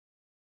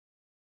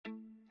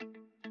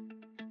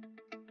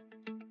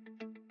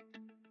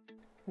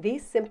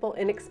These simple,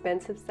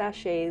 inexpensive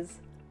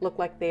sachets look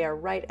like they are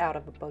right out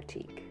of a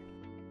boutique.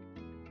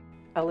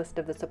 A list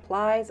of the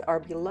supplies are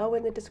below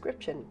in the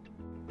description.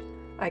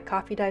 I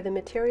coffee dye the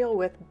material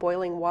with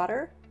boiling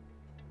water,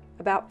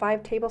 about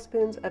 5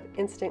 tablespoons of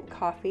instant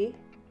coffee,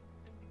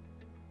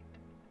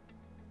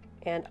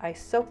 and I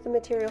soak the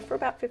material for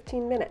about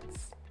 15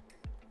 minutes,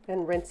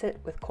 then rinse it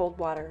with cold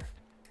water.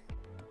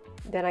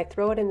 Then I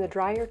throw it in the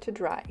dryer to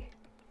dry.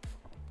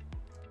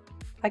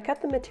 I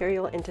cut the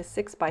material into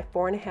 6 by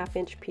 4.5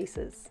 inch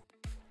pieces.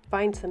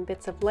 Find some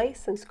bits of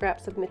lace and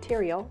scraps of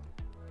material.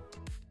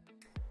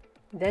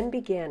 Then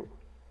begin.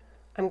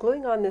 I'm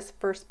gluing on this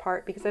first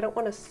part because I don't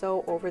want to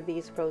sew over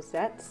these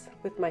rosettes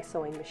with my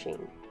sewing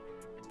machine.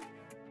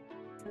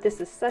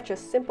 This is such a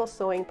simple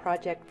sewing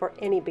project for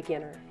any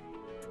beginner.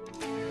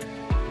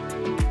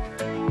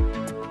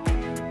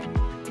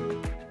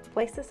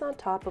 Place this on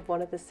top of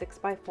one of the 6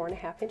 by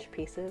 4.5 inch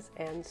pieces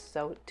and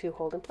sew to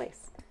hold in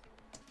place.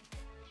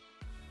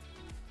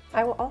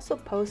 I will also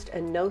post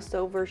a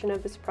no-sew version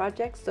of this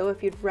project, so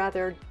if you'd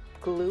rather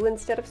glue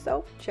instead of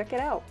sew, check it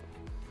out.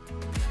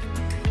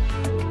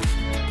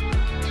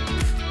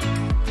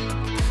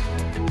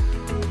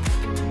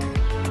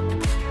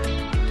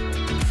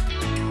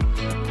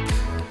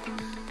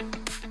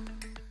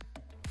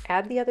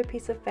 Add the other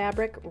piece of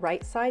fabric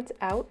right sides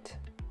out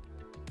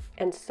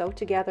and sew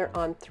together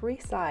on 3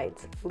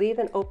 sides. Leave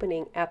an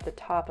opening at the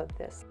top of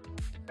this.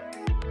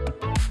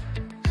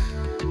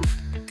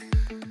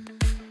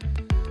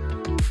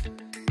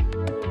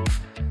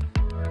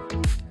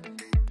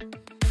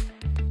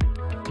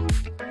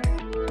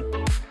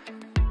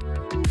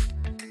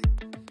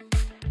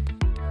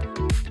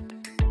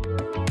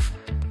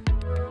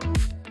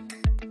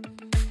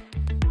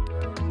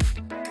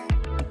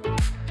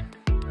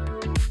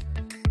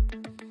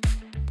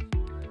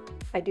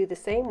 I do the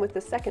same with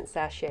the second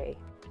sachet.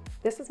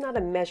 This is not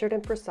a measured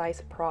and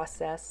precise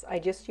process. I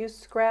just use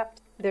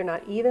scraps. They're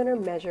not even or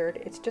measured.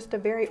 It's just a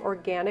very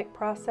organic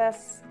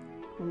process.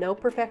 No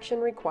perfection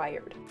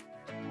required.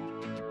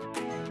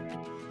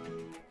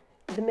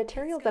 The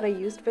material that I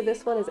used for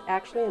this one is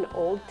actually an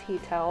old tea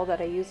towel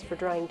that I used for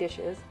drying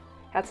dishes.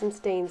 Had some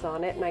stains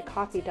on it and I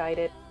coffee dyed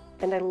it,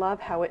 and I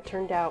love how it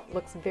turned out.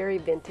 Looks very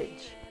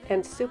vintage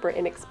and super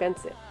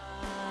inexpensive.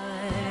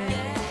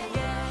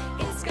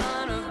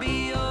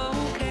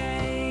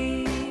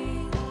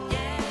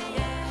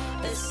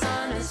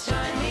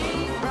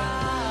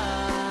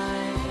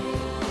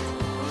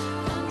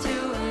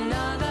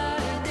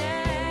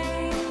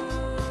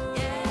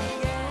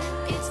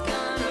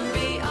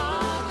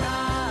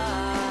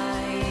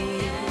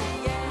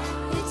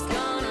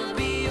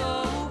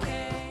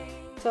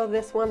 So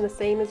this one the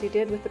same as you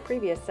did with the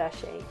previous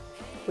sachet.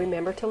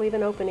 Remember to leave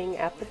an opening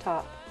at the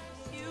top.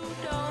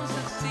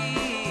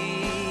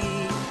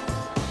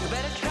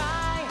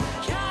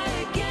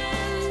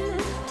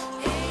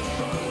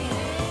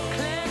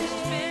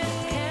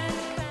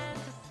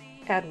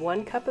 Add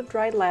 1 cup of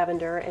dried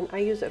lavender, and I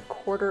use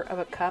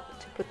 1/4 cup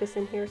to put this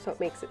in here so it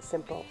makes it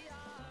simple.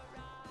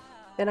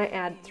 Then I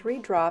add 3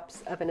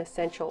 drops of an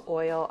essential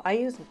oil. I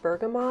use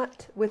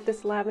bergamot with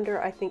this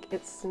lavender. I think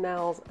it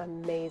smells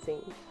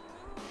amazing.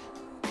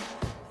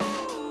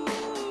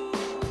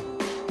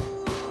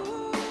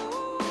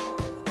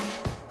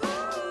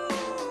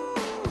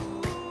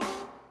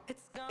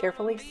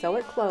 Carefully sew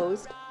it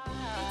closed.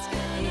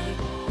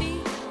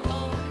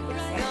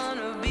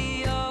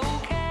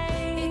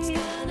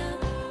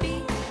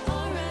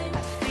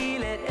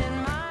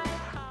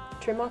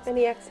 Trim off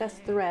any excess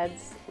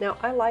threads. Now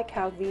I like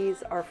how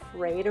these are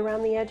frayed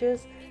around the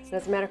edges. And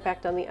as a matter of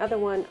fact, on the other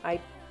one I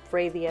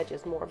fray the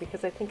edges more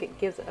because I think it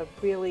gives a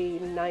really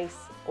nice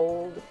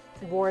old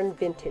worn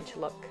vintage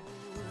look.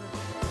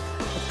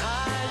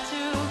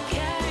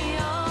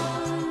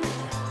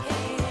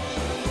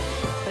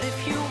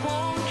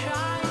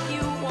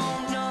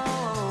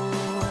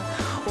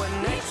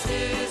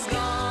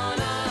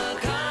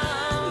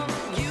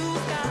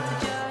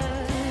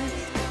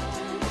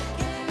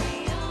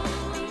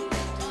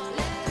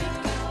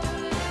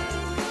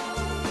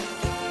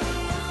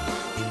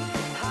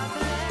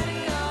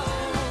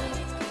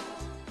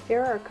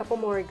 Here are a couple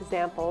more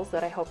examples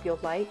that I hope you'll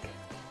like.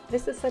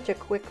 This is such a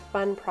quick,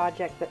 fun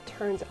project that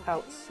turns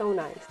out so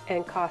nice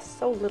and costs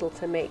so little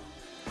to make.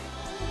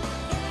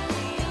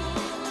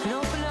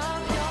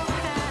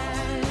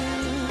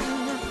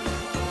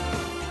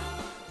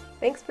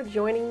 Thanks for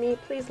joining me.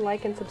 Please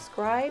like and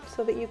subscribe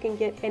so that you can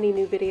get any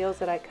new videos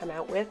that I come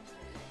out with.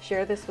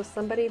 Share this with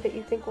somebody that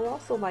you think will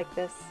also like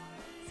this.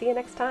 See you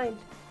next time.